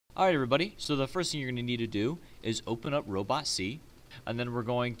Alright everybody, so the first thing you're going to need to do is open up RobotC, and then we're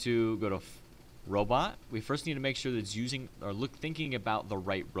going to go to Robot. We first need to make sure that it's using or thinking about the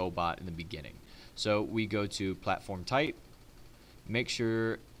right robot in the beginning. So we go to Platform Type, make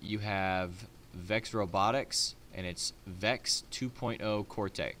sure you have Vex Robotics, and it's Vex 2.0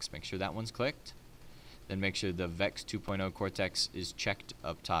 Cortex. Make sure that one's clicked. Then make sure the Vex 2.0 Cortex is checked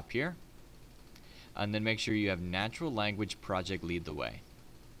up top here. And then make sure you have Natural Language Project Lead the Way.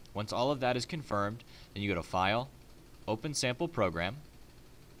 Once all of that is confirmed, then you go to File, Open Sample Program.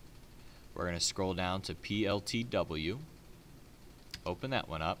 We're going to scroll down to Pltw, open that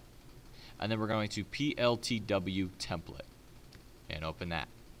one up, and then we're going to Pltw Template, and open that.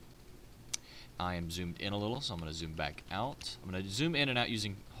 I am zoomed in a little, so I'm going to zoom back out. I'm going to zoom in and out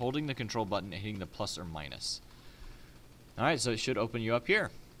holding the control button and hitting the plus or minus. Alright, so it should open you up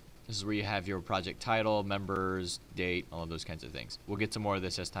here. This is where you have your project title, members, date, all of those kinds of things. We'll get to more of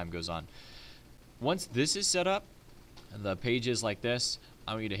this as time goes on. Once this is set up, and the page is like this,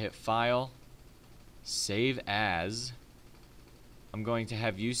 I want you to hit File, Save As. I'm going to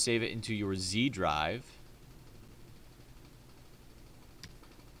have you save it into your Z drive.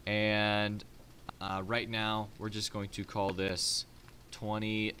 And right now, we're just going to call this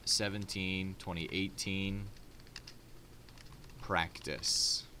 2017-2018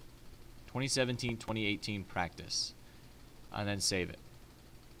 Practice. 2017-2018 Practice. And then save it.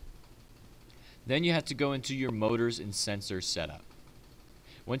 Then you have to go into your motors and sensors setup.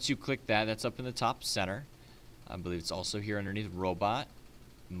 Once you click that, that's up in the top center. I believe it's also here underneath Robot,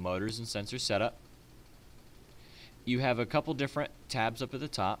 Motors and Sensor Setup. You have a couple different tabs up at the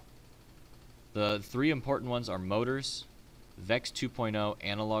top. The three important ones are Motors, Vex 2.0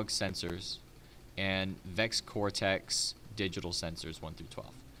 Analog Sensors, and Vex Cortex Digital Sensors 1 through 12.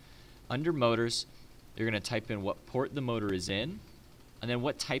 Under Motors, you're going to type in what port the motor is in, and then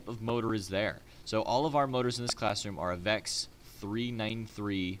what type of motor is there. So all of our motors in this classroom are a Vex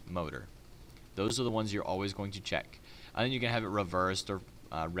 393 motor. Those are the ones you're always going to check. And then you can have it reversed or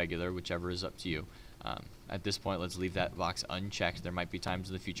regular, whichever is up to you. At this point, let's leave that box unchecked. There might be times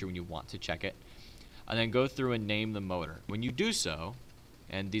in the future when you want to check it. And then go through and name the motor. When you do so,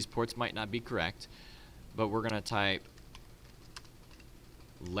 and these ports might not be correct, but we're going to type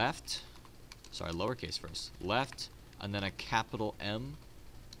lowercase first, left, and then a capital M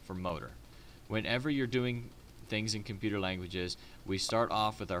for motor. Whenever you're doing things in computer languages, we start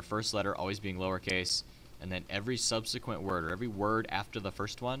off with our first letter always being lowercase, and then every subsequent word, or every word after the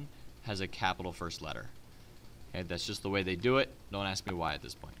first one, has a capital first letter. Okay, that's just the way they do it. Don't ask me why at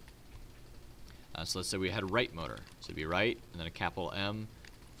this point. So let's say we had right motor. So it'd be right, and then a capital M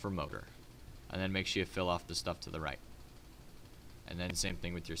for motor. And then make sure you fill off the stuff to the right. And then same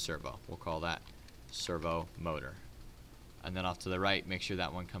thing with your servo. We'll call that servo motor. And then off to the right, make sure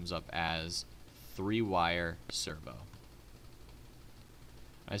that one comes up as 3-wire servo.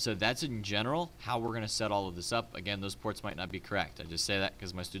 Alright, so that's in general how we're going to set all of this up. Again, those ports might not be correct. I just say that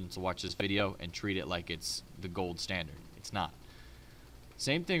because my students will watch this video and treat it like it's the gold standard. It's not.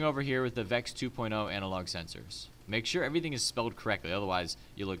 Same thing over here with the Vex 2.0 analog sensors. Make sure everything is spelled correctly, otherwise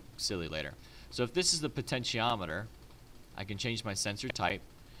you look silly later. So if this is the potentiometer, I can change my sensor type,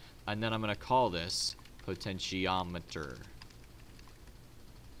 and then I'm going to call this potentiometer.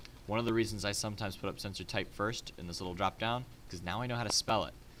 One of the reasons I sometimes put up sensor type first in this little drop down, because now I know how to spell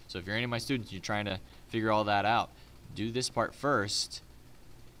it. So if you're any of my students, you're trying to figure all that out, do this part first,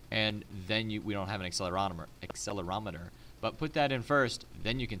 and then we don't have an accelerometer, but put that in first,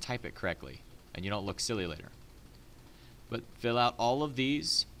 then you can type it correctly, and you don't look silly later. But fill out all of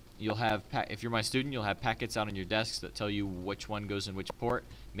these. You'll have, if you're my student, you'll have packets out on your desks that tell you which one goes in which port.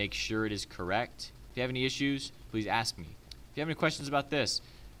 Make sure it is correct. If you have any issues, please ask me. If you have any questions about this,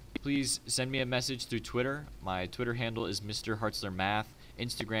 please send me a message through Twitter. My Twitter handle is Mr. Hartzler Math.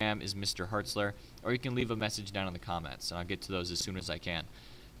 Instagram is Mr. Hartzler. Or you can leave a message down in the comments, and I'll get to those as soon as I can.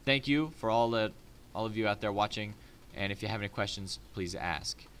 Thank you for all of you out there watching, and if you have any questions, please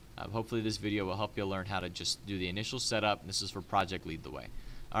ask. Hopefully this video will help you learn how to just do the initial setup. This is for Project Lead the Way.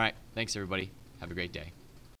 Alright, thanks everybody. Have a great day.